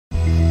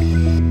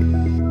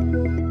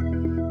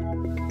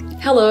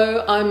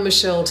Hello, I'm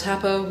Michelle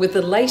Tapper with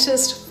the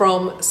latest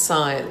from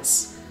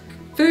science.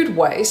 Food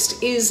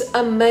waste is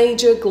a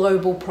major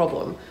global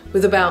problem,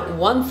 with about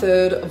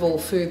 1/3 of all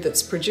food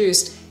that's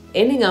produced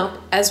ending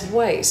up as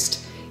waste.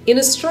 In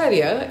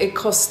Australia, it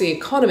costs the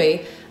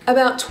economy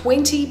about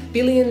 $20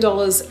 billion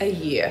a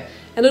year,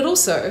 and it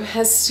also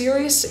has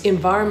serious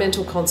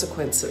environmental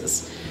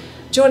consequences.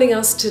 Joining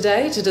us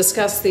today to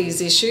discuss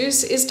these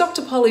issues is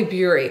Dr Polly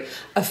Burey,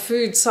 a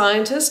food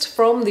scientist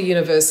from the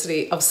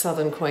University of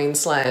Southern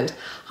Queensland.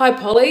 Hi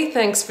Polly,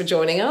 thanks for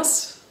joining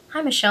us.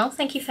 Hi Michelle,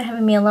 thank you for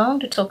having me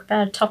along to talk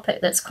about a topic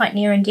that's quite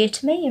near and dear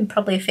to me and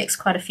probably affects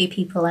quite a few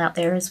people out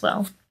there as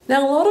well.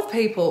 Now, a lot of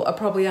people are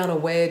probably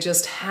unaware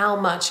just how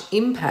much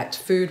impact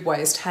food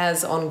waste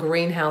has on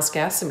greenhouse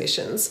gas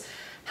emissions.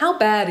 How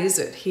bad is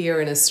it here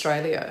in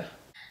Australia?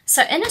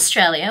 So in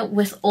Australia,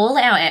 with all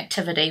our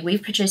activity, we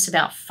produce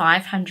about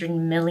 500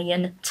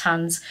 million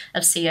tonnes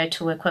of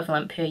CO2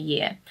 equivalent per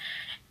year.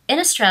 In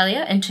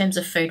Australia, in terms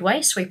of food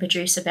waste, we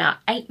produce about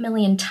 8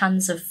 million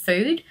tonnes of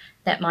food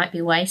that might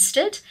be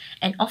wasted,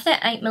 and of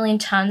that 8 million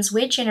tonnes,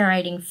 we're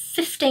generating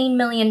 15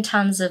 million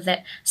tonnes of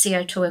that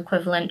CO2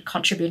 equivalent,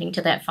 contributing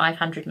to that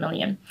 500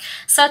 million.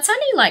 So it's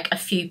only like a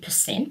few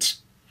percent,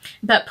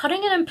 but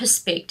putting it in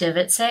perspective,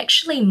 it's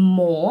actually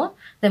more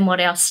than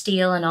what our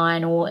steel and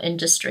iron ore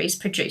industries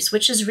produce,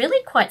 which is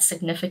really quite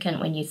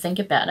significant when you think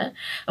about it,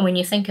 and when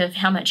you think of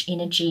how much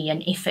energy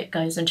and effort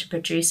goes into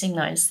producing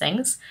those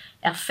things.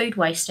 Our food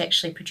waste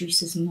actually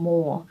produces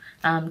more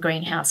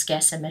greenhouse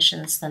gas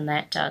emissions than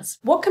that does.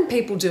 What can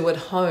people do at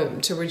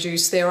home to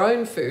reduce their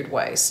own food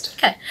waste?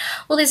 Okay,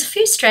 well there's a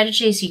few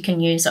strategies you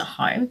can use at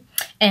home,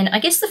 and I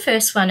guess the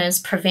first one is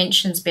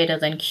prevention's better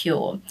than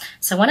cure.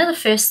 So one of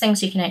the first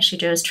things you can actually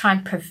do is try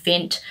and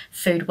prevent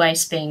food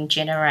waste being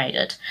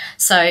generated.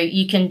 So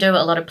you can do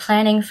a lot of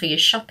planning for your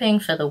shopping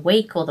for the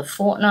week or the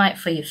fortnight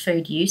for your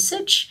food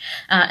usage,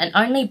 and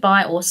only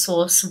buy or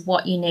source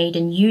what you need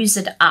and use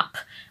it up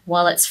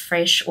while it's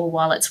fresh or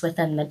while it's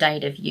within the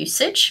date of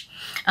usage.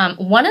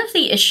 One of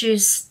the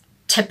issues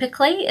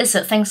typically is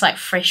that things like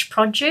fresh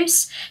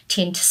produce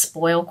tend to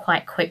spoil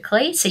quite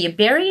quickly. So your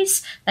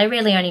berries, they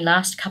really only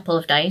last a couple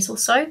of days or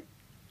so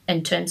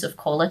in terms of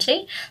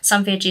quality.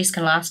 Some veggies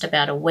can last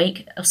about a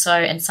week or so,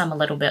 and some a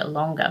little bit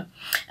longer.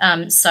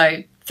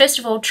 So first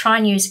of all, try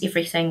and use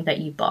everything that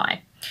you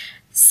buy.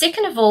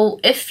 Second of all,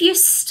 if you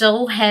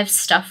still have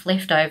stuff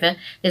left over,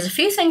 there's a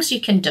few things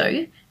you can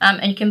do,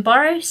 and you can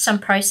borrow some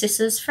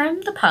processes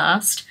from the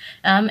past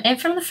and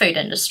from the food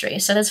industry.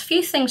 So there's a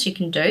few things you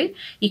can do.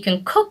 You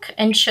can cook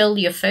and chill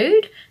your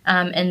food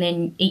and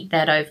then eat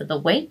that over the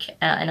week,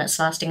 and it's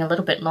lasting a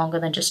little bit longer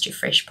than just your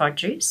fresh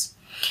produce.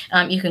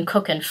 You can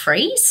cook and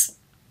freeze.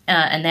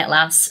 And that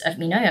lasts,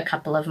 a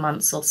couple of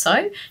months or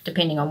so,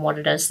 depending on what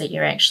it is that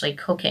you're actually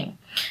cooking.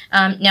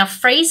 Now,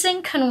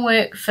 freezing can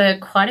work for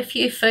quite a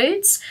few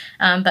foods,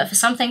 but for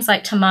some things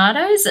like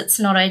tomatoes, it's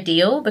not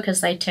ideal because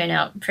they turn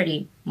out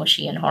pretty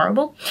mushy and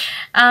horrible.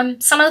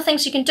 Some of the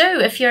things you can do,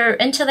 if you're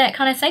into that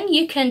kind of thing,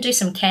 you can do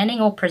some canning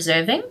or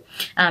preserving,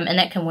 and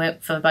that can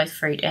work for both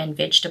fruit and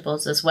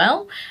vegetables as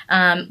well.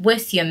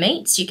 With your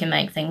meats, you can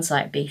make things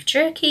like beef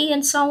jerky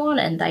and so on,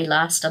 and they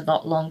last a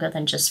lot longer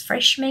than just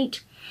fresh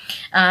meat.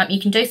 You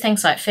can do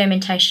things like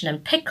fermentation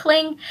and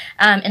pickling,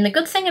 and the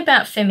good thing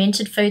about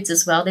fermented foods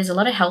as well, there's a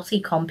lot of healthy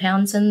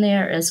compounds in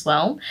there as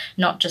well,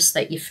 not just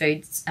that your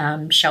food's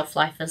shelf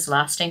life is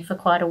lasting for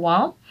quite a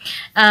while.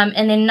 And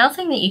then another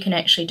thing that you can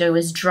actually do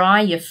is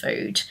dry your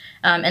food,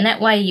 and that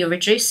way you're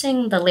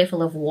reducing the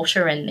level of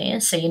water in there,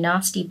 so your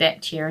nasty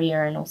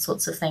bacteria and all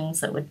sorts of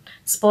things that would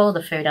spoil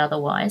the food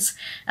otherwise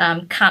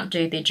can't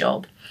do their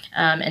job,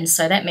 and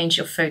so that means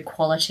your food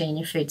quality and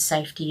your food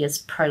safety is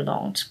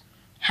prolonged.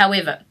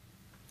 However,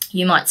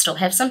 you might still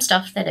have some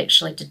stuff that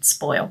actually did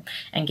spoil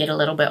and get a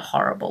little bit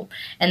horrible.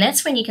 And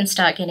that's when you can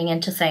start getting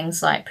into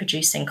things like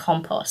producing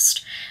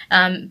compost.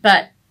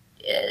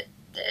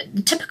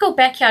 The typical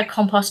backyard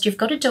compost, you've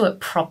got to do it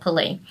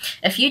properly.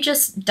 If you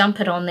just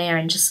dump it on there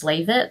and just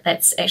leave it,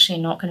 that's actually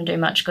not going to do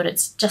much good.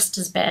 It's just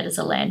as bad as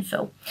a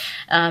landfill,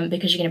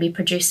 because you're going to be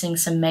producing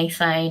some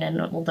methane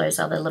and all those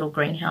other little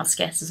greenhouse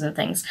gases and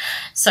things.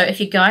 So if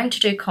you're going to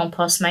do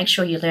compost, make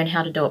sure you learn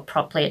how to do it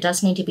properly. It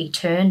does need to be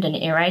turned and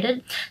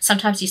aerated.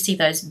 Sometimes you see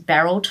those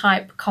barrel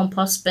type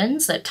compost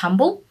bins that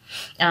tumble,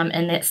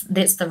 and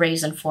that's the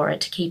reason for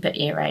it, to keep it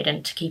aerated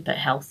and to keep it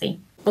healthy.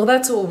 Well,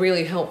 that's all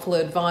really helpful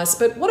advice,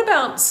 but what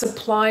about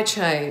supply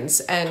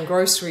chains and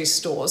grocery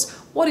stores?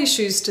 What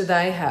issues do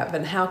they have,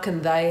 and how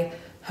can they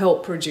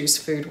help reduce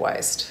food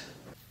waste?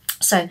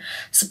 So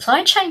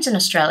supply chains in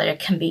Australia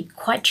can be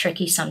quite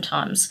tricky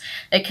sometimes.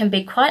 It can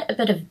be quite a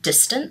bit of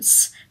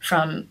distance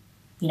from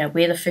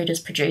where the food is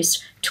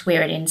produced to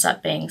where it ends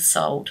up being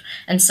sold.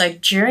 And so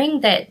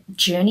during that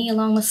journey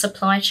along the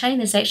supply chain,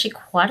 there's actually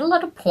quite a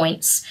lot of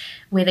points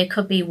where there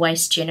could be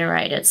waste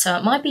generated. So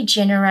it might be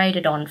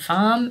generated on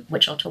farm,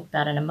 which I'll talk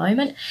about in a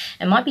moment.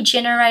 It might be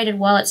generated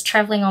while it's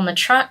traveling on the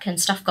truck and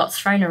stuff got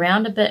thrown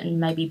around a bit and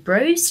maybe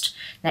bruised.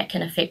 That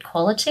can affect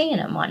quality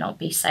and it might not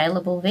be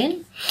saleable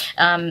then.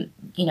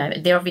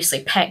 They're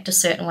obviously packed a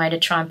certain way to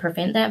try and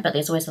prevent that, but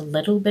there's always a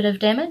little bit of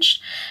damage.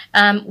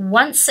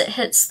 Once it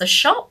hits the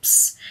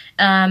shops,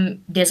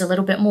 there's a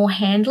little bit more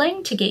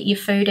handling to get your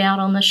food out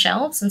on the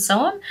shelves and so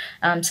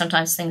on.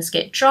 Sometimes things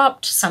get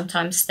dropped,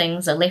 sometimes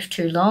things are left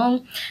too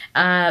long.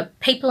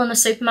 People in the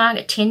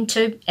supermarket tend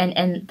to,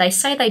 and they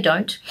say they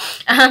don't,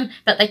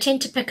 but they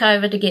tend to pick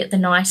over to get the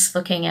nice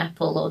looking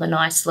apple or the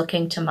nice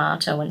looking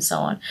tomato and so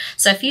on.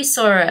 So if you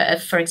saw,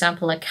 for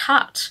example, a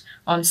cut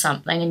on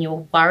something and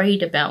you're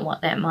worried about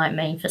what that might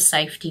mean for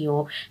safety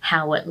or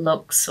how it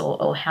looks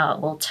or how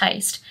it will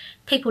taste,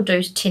 people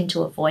do tend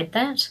to avoid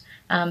that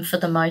for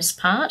the most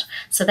part.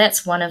 So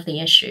that's one of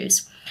the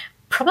issues.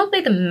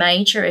 Probably the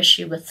major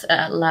issue with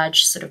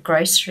large sort of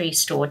grocery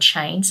store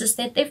chains is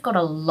that they've got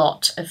a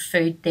lot of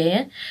food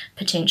there,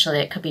 potentially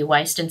that could be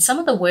waste. And some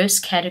of the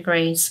worst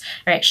categories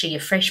are actually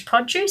your fresh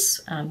produce,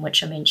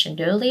 which I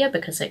mentioned earlier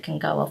because it can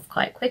go off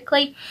quite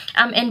quickly,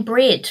 and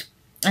bread.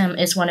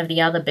 Is one of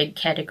the other big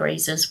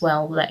categories as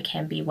well that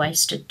can be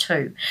wasted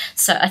too.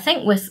 So I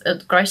think with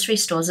grocery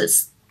stores,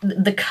 it's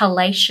the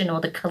collation or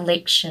the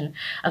collection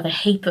of a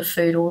heap of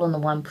food all in the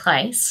one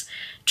place,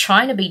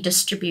 trying to be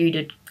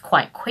distributed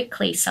quite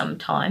quickly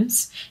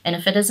sometimes. And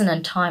if it isn't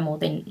in time, well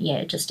then, yeah,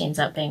 it just ends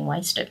up being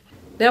wasted.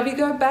 Now, if you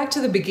go back to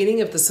the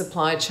beginning of the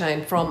supply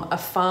chain from a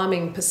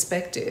farming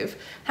perspective,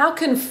 how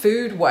can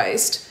food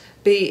waste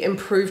be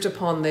improved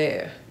upon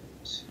there?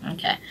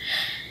 Okay.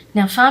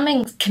 Now,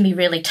 farming can be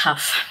really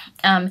tough,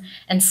 and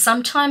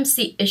sometimes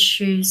the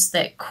issues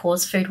that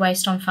cause food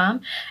waste on farm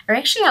are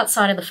actually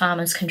outside of the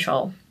farmer's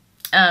control.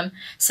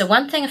 So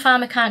one thing a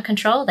farmer can't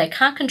control, they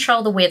can't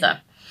control the weather.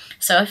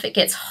 So if it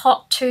gets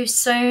hot too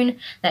soon,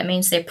 that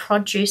means their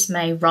produce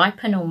may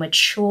ripen or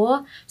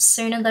mature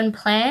sooner than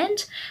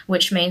planned,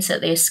 which means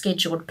that their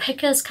scheduled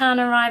pickers can't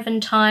arrive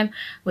in time,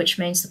 which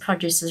means the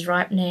produce is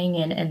ripening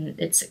and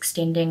it's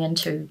extending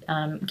into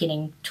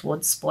getting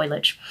towards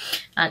spoilage.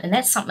 And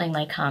that's something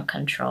they can't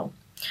control.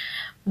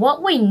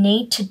 What we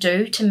need to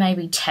do to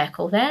maybe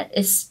tackle that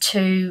is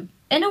to,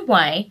 in a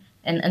way,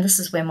 and this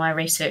is where my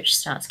research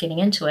starts getting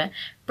into it,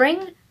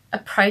 bring a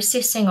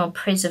processing or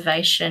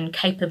preservation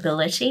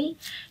capability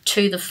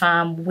to the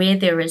farm where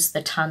there is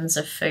the tons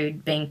of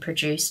food being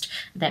produced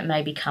that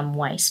may become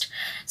waste.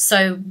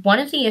 So one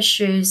of the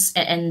issues,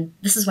 and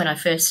this is when I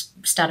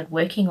first started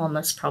working on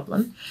this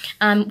problem,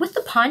 with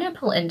the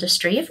pineapple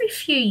industry, every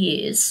few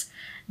years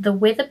the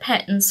weather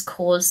patterns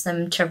cause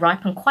them to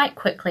ripen quite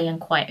quickly and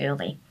quite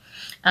early.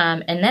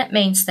 And that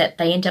means that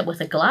they end up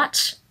with a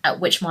glut,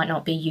 which might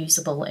not be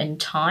usable in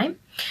time.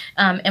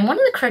 And one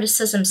of the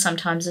criticisms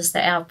sometimes is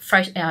that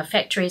our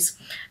factories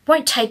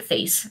won't take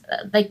these.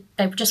 They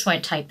just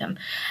won't take them.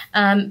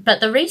 But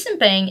the reason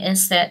being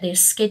is that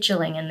there's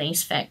scheduling in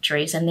these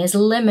factories and there's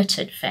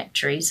limited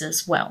factories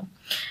as well.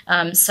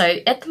 So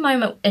at the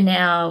moment in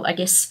our, I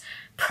guess,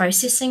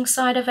 processing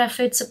side of our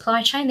food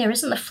supply chain, there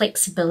isn't the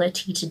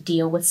flexibility to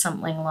deal with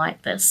something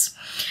like this.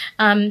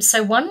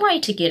 So one way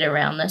to get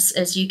around this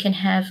is you can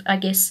have, I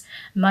guess,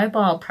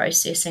 mobile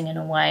processing in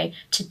a way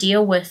to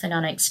deal with an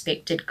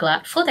unexpected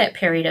glut for that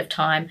period of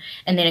time,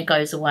 and then it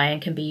goes away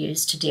and can be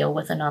used to deal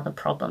with another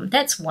problem.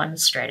 That's one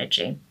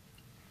strategy.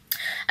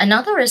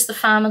 Another is the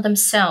farmer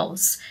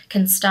themselves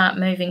can start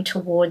moving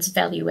towards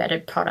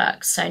value-added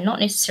products. So not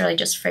necessarily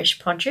just fresh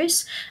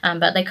produce,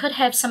 but they could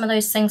have some of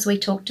those things we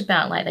talked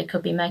about, like they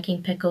could be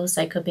making pickles,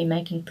 they could be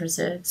making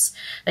preserves,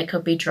 they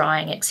could be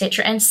drying,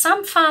 etc. And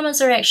some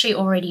farmers are actually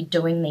already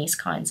doing these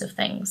kinds of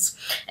things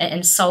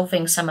and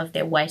solving some of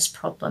their waste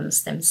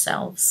problems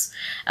themselves.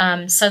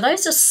 So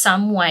those are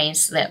some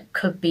ways that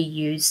could be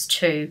used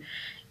to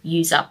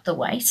use up the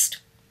waste.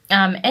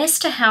 As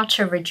to how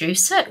to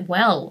reduce it,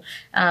 well,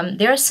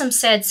 there are some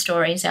sad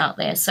stories out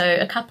there. So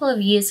a couple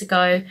of years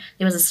ago,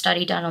 there was a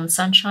study done on the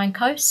Sunshine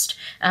Coast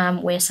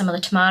where some of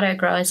the tomato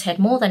growers had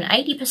more than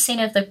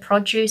 80% of the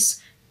produce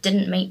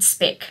didn't meet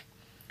spec.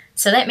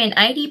 So that meant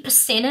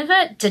 80% of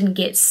it didn't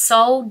get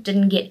sold,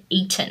 didn't get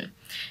eaten.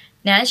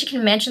 Now, as you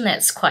can imagine,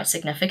 that's quite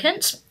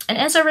significant. And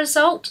as a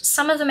result,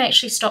 some of them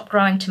actually stopped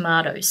growing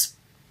tomatoes.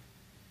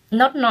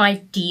 Not an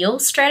ideal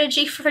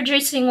strategy for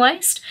reducing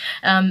waste,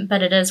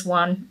 but it is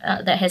one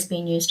that has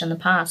been used in the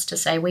past to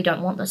say we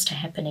don't want this to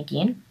happen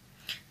again.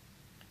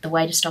 The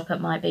way to stop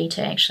it might be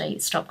to actually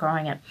stop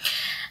growing it.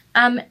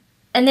 And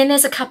then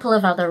there's a couple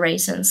of other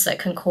reasons that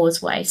can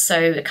cause waste.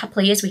 So a couple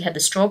of years we had the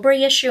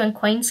strawberry issue in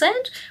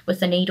Queensland with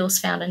the needles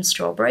found in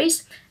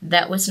strawberries.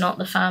 That was not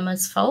the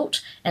farmer's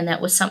fault, and that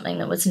was something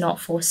that was not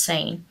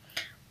foreseen.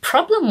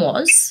 Problem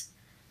was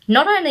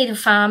not only the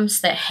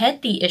farms that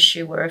had the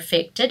issue were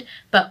affected,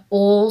 but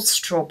all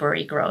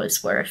strawberry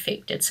growers were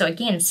affected. So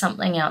again,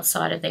 something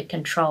outside of their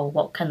control.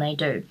 What can they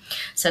do?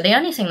 So the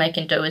only thing they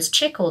can do is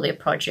check all their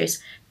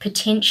produce,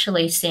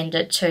 potentially send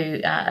it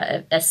to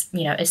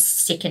a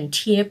second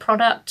tier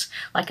product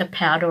like a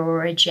powder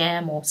or a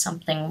jam or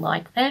something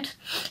like that,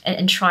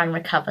 and try and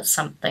recover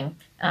something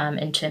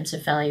in terms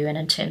of value and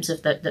in terms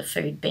of the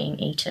food being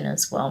eaten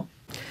as well.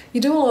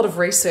 You do a lot of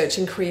research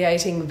in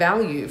creating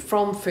value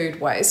from food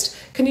waste.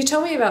 Can you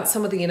tell me about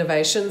some of the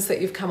innovations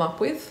that you've come up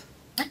with?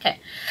 Okay,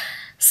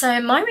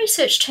 so my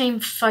research team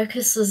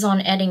focuses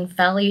on adding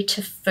value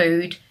to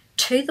food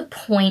to the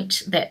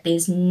point that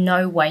there's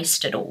no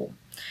waste at all.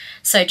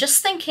 So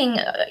just thinking,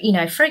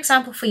 for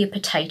example, for your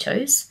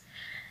potatoes,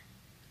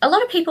 a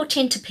lot of people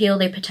tend to peel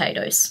their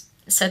potatoes.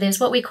 So there's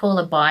what we call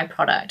a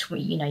byproduct.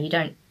 You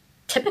don't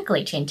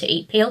typically tend to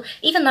eat peel,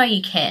 even though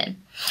you can.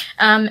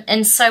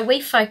 And so we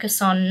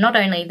focus on not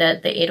only the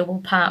edible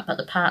part, but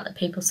the part that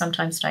people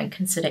sometimes don't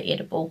consider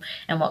edible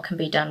and what can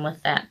be done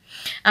with that.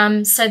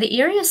 So the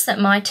areas that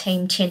my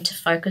team tend to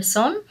focus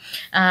on,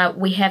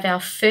 we have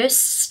our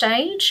first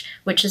stage,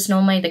 which is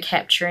normally the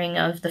capturing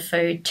of the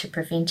food to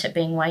prevent it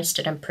being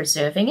wasted and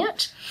preserving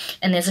it.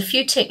 And there's a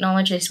few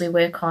technologies we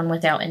work on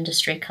with our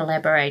industry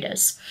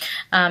collaborators.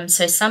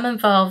 So some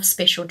involve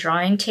special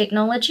drying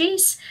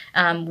technologies,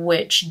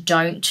 which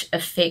don't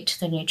affect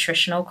the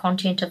nutritional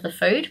content of the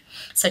food.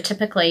 So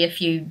typically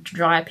if you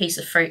dry a piece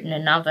of fruit in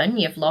an oven,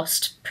 you've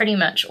lost pretty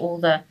much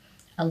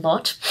a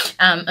lot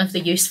of the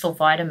useful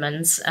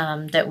vitamins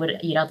that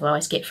you'd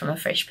otherwise get from a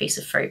fresh piece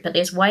of fruit. But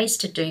there's ways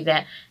to do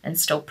that and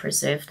still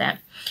preserve that.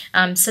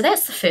 So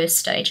that's the first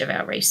stage of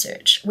our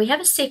research. We have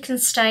a second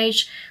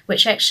stage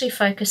which actually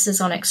focuses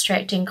on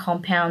extracting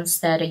compounds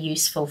that are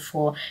useful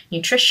for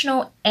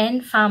nutritional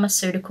and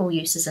pharmaceutical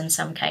uses in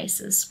some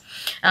cases.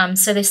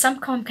 So there's some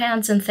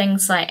compounds in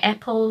things like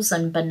apples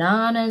and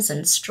bananas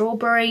and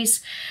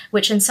strawberries,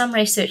 which in some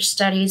research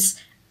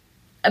studies,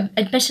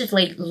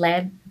 admittedly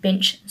lab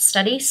bench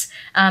studies,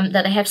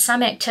 that they have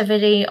some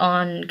activity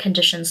on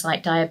conditions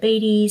like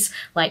diabetes,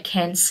 like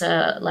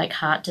cancer, like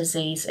heart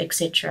disease,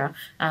 etc.,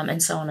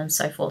 and so on and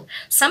so forth.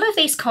 Some of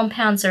these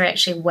compounds are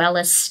actually well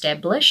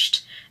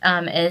established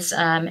as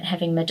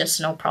having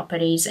medicinal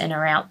properties and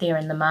are out there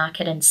in the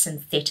market in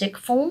synthetic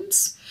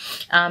forms.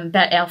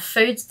 But our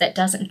foods that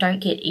don't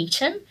get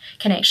eaten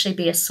can actually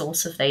be a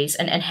source of these.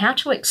 And how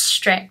to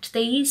extract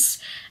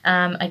these,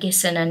 I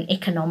guess, in an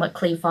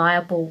economically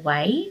viable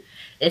way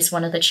is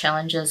one of the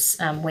challenges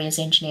we as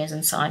engineers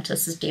and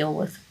scientists deal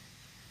with.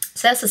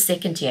 So that's the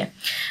second tier.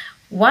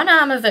 One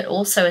arm of it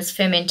also is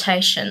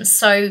fermentation.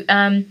 So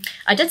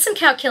I did some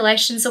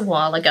calculations a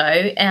while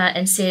ago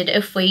and said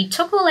if we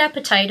took all our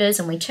potatoes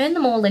and we turned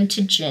them all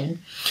into gin,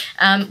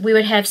 we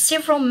would have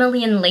several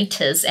million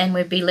litres and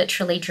we'd be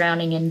literally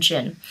drowning in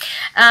gin.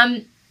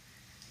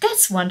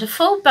 That's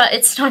wonderful, but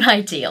it's not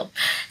ideal.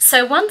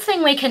 So one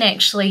thing we can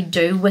actually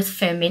do with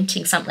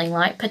fermenting something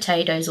like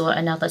potatoes or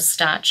another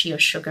starchy or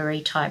sugary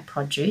type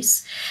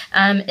produce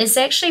is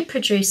actually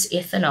produce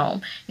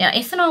ethanol. Now,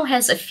 ethanol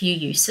has a few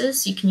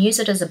uses. You can use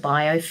it as a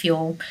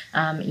biofuel.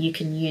 You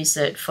can use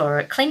it for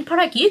a clean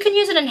product. You can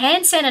use it in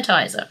hand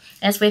sanitizer,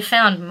 as we've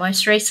found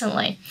most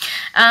recently.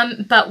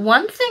 But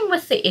one thing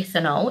with the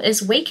ethanol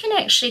is we can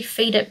actually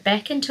feed it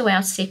back into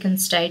our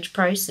second stage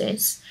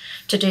process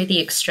to do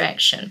the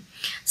extraction.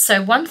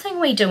 So one thing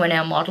we do in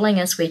our modelling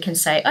is we can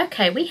say,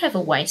 okay, we have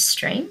a waste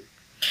stream.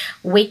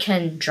 We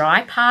can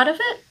dry part of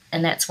it,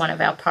 and that's one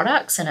of our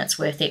products, and it's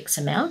worth X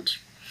amount.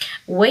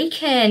 We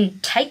can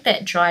take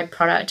that dried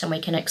product and we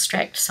can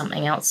extract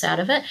something else out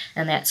of it,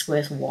 and that's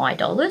worth Y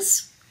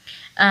dollars.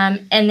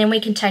 And then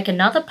we can take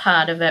another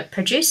part of it,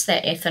 produce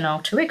that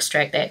ethanol to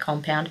extract that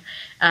compound,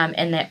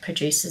 and that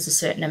produces a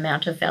certain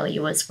amount of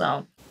value as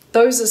well.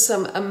 Those are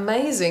some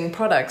amazing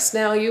products.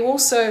 Now, you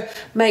also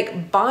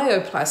make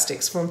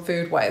bioplastics from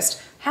food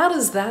waste. How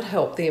does that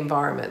help the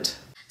environment?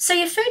 So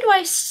your food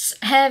wastes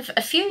have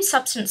a few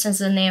substances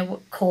in there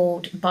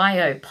called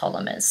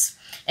biopolymers.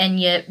 And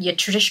your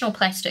traditional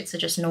plastics are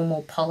just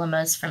normal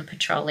polymers from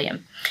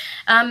petroleum.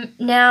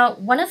 Now,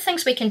 one of the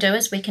things we can do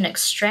is we can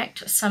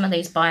extract some of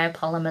these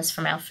biopolymers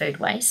from our food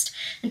waste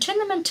and turn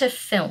them into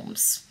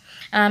films.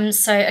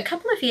 So a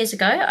couple of years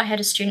ago, I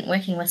had a student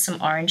working with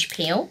some orange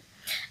peel.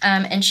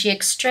 And she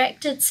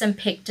extracted some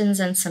pectins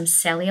and some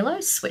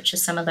cellulose, which are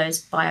some of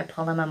those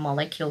biopolymer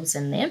molecules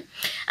in there.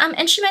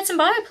 And she made some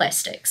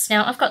bioplastics.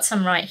 Now, I've got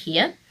some right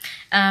here.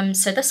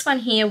 So this one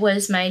here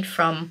was made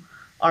from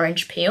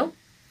orange peel.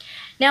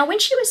 Now, when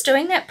she was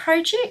doing that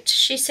project,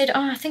 she said,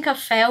 oh, I think I've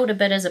failed a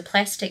bit as a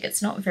plastic.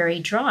 It's not very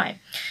dry.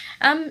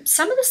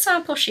 Some of the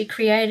samples she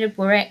created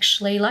were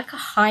actually like a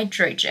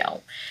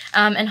hydrogel.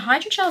 And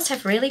hydrogels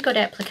have really good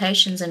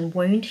applications in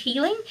wound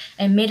healing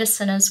and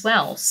medicine as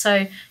well.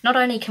 So not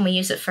only can we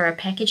use it for a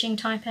packaging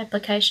type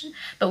application,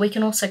 but we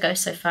can also go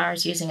so far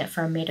as using it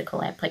for a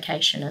medical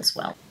application as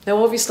well.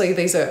 Now obviously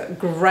these are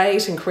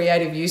great and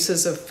creative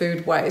uses of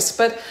food waste,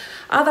 but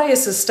are they a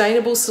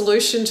sustainable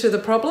solution to the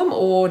problem,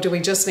 or do we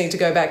just need to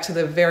go back to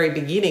the very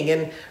beginning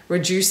and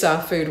reduce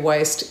our food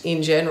waste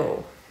in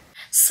general?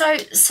 So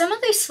some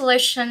of these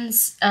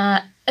solutions,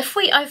 if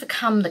we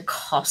overcome the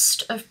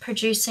cost of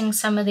producing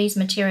some of these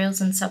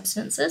materials and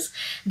substances,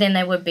 then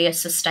they would be a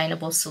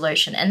sustainable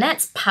solution. And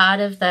that's part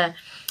of the,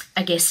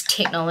 I guess,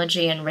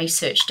 technology and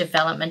research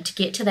development to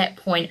get to that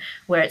point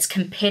where it's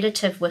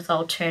competitive with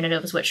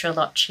alternatives which are a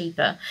lot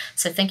cheaper.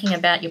 So thinking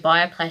about your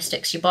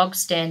bioplastics, your bog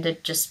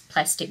standard just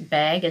plastic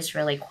bag is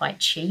really quite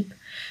cheap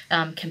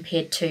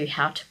compared to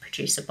how to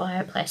produce a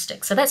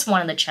bioplastic. So that's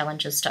one of the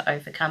challenges to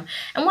overcome.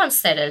 And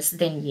once that is,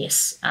 then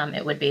yes,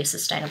 it would be a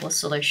sustainable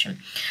solution.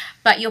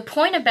 But your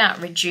point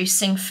about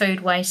reducing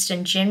food waste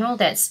in general,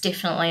 that's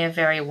definitely a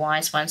very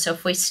wise one. So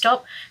if we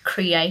stop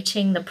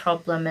creating the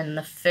problem in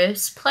the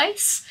first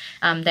place,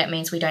 that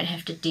means we don't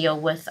have to deal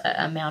with an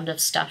amount of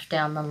stuff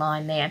down the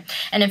line there.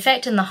 And in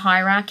fact, in the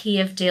hierarchy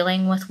of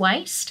dealing with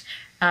waste,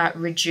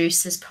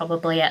 reduce is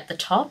probably at the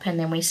top, and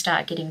then we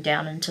start getting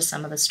down into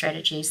some of the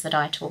strategies that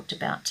I talked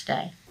about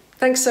today.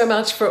 Thanks so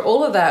much for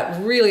all of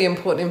that really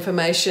important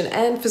information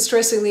and for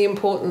stressing the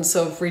importance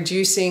of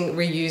reducing,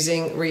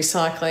 reusing,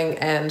 recycling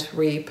and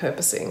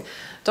repurposing.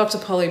 Dr.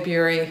 Polly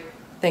Burey,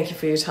 thank you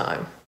for your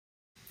time.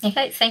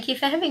 Okay, thank you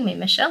for having me,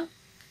 Michelle.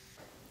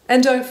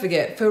 And don't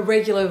forget, for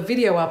regular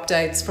video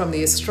updates from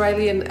the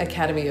Australian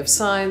Academy of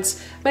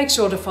Science, make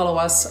sure to follow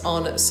us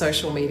on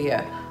social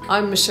media.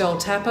 I'm Michelle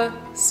Tapper.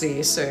 See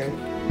you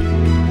soon.